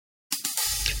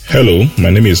Hello, my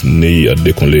name is Nei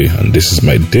Adekunle, and this is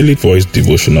my daily voice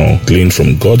devotional gleaned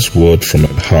from God's word from my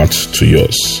heart to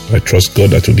yours. I trust God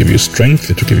that will give you strength,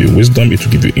 it will give you wisdom, it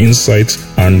will give you insight,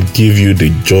 and give you the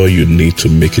joy you need to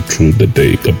make it through the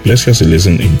day. God bless you as you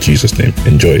listen in Jesus' name.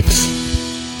 Enjoy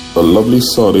it. A lovely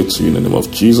Saturday to you in the name of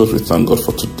Jesus. We thank God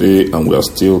for today, and we are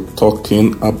still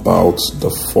talking about the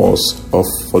force of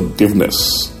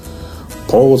forgiveness.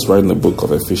 Paul was writing the book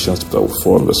of Ephesians chapter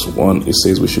 4 verse 1. It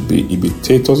says we should be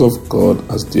imitators of God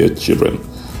as dear children.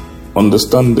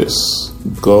 Understand this.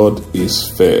 God is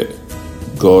fair.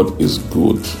 God is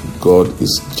good. God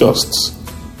is just.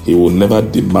 He will never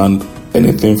demand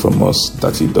anything from us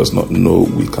that he does not know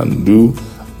we can do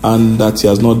and that he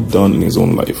has not done in his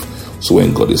own life. So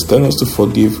when God is telling us to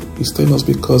forgive, he's telling us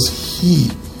because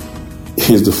he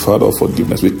is the Father of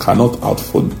forgiveness. We cannot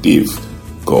out-forgive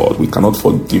God. We cannot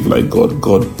forgive like God.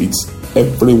 God beats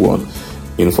everyone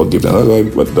in forgiveness.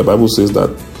 That's why the Bible says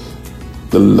that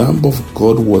the Lamb of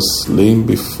God was slain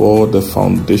before the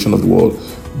foundation of the world.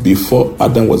 Before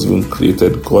Adam was even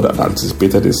created, God had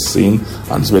anticipated his sin,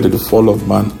 anticipated the fall of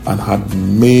man, and had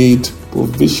made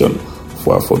provision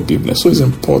for our forgiveness. So it's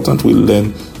important we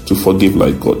learn to forgive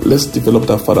like God. Let's develop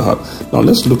that Father heart. Now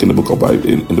let's look in the book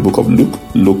of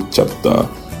Luke chapter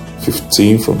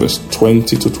 15 from verse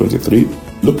 20 to 23.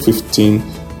 Luke 15,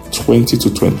 20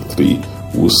 to 23.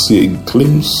 We'll see a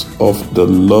glimpse of the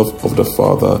love of the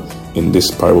Father in this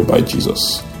parable by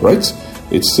Jesus. Right?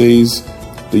 It says,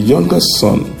 the younger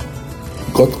son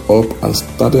got up and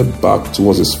started back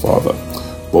towards his father.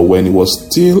 But when he was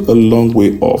still a long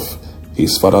way off,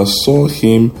 his father saw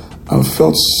him and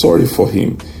felt sorry for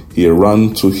him. He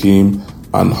ran to him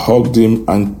and hugged him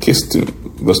and kissed him.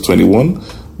 Verse 21,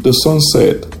 the son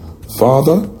said,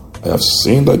 Father, I have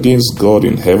sinned against God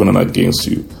in heaven and against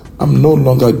you. I'm no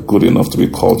longer good enough to be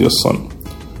called your son.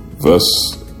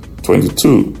 Verse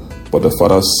 22, but the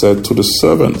father said to the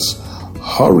servants,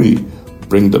 hurry,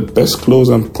 bring the best clothes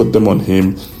and put them on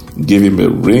him. Give him a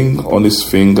ring on his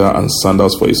finger and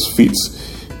sandals for his feet.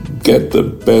 Get the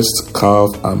best calf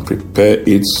and prepare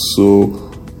it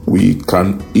so we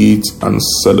can eat and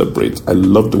celebrate. I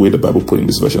love the way the Bible put in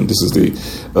this version. This is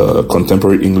the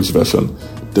contemporary English version.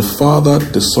 The father,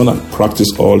 the son had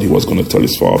practiced all he was going to tell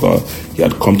his father. He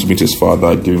had come to meet his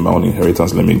father, give him my own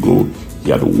inheritance, let me go.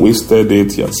 He had wasted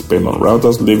it. He had spent on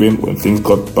riotous living. When things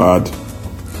got bad,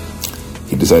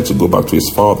 he decided to go back to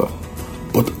his father.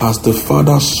 But as the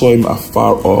father saw him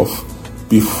afar off,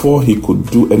 before he could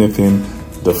do anything,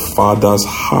 the father's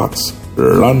heart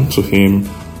ran to him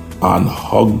and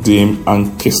hugged him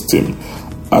and kissed him.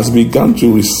 As he began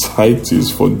to recite his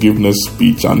forgiveness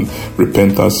speech and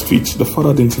repentance speech, the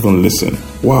father didn't even listen.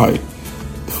 Why?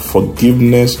 The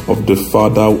forgiveness of the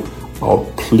father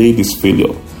outplayed his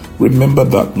failure. Remember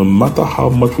that no matter how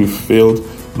much we've failed,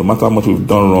 no matter how much we've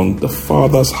done wrong, the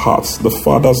father's heart, the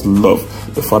father's love,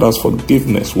 the father's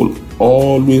forgiveness will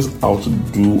always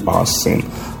outdo our sin.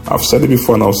 I've said it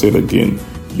before and I'll say it again.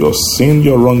 Your sin,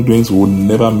 your wrongdoings will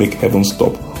never make heaven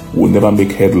stop, will never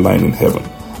make headline in heaven.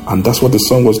 And that's what the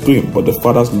son was doing. But the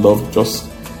father's love just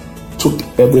took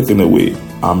everything away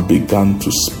and began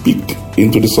to speak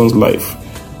into the son's life.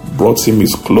 Brought him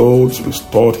his clothes,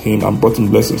 restored him, and brought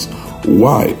him blessings.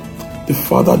 Why? The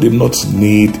father did not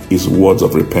need his words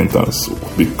of repentance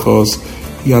because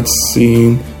he had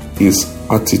seen his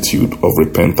attitude of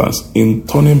repentance. In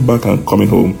turning back and coming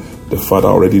home, the father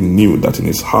already knew that in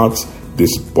his heart,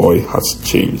 this boy has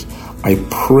changed. I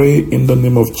pray in the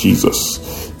name of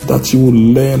Jesus that you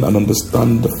will learn and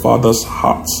understand the Father's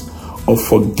heart of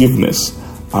forgiveness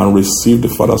and receive the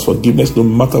Father's forgiveness no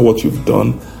matter what you've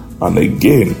done. And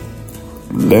again,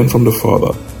 learn from the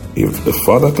Father. If the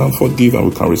Father can forgive and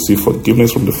we can receive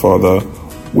forgiveness from the Father,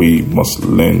 we must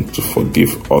learn to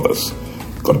forgive others.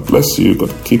 God bless you.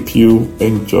 God keep you.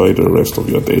 Enjoy the rest of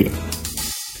your day.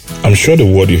 I'm sure the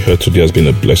word you heard today has been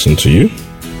a blessing to you.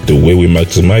 The way we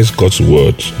maximize God's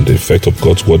word, the effect of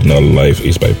God's word in our life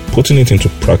is by putting it into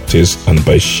practice and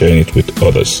by sharing it with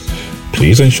others.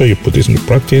 Please ensure you put this into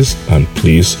practice and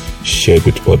please share it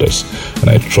with others. And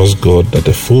I trust God that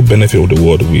the full benefit of the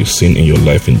word will be seen in your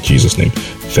life in Jesus' name.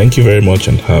 Thank you very much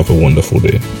and have a wonderful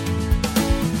day.